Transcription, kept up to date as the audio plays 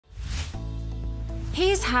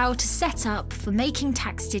Here's how to set up for Making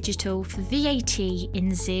Tax Digital for VAT in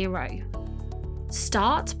Xero.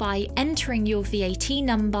 Start by entering your VAT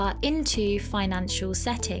number into Financial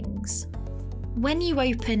Settings. When you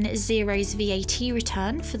open Xero's VAT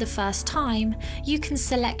return for the first time, you can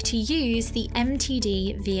select to use the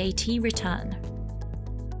MTD VAT return.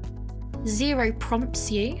 Xero prompts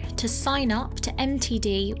you to sign up to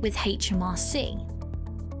MTD with HMRC.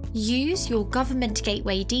 Use your government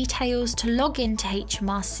gateway details to log into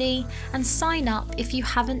HMRC and sign up if you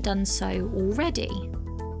haven't done so already.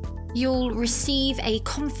 You'll receive a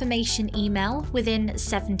confirmation email within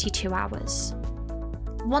 72 hours.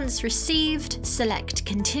 Once received, select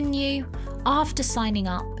Continue after signing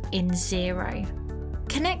up in Xero.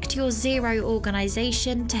 Connect your Xero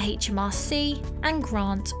organisation to HMRC and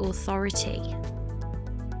grant authority.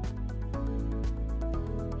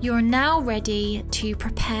 You're now ready to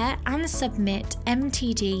prepare and submit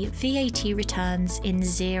MTD VAT returns in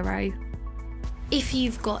Xero. If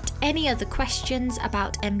you've got any other questions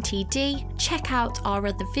about MTD, check out our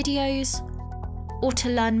other videos. Or to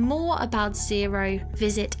learn more about Xero,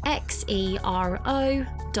 visit xero.com.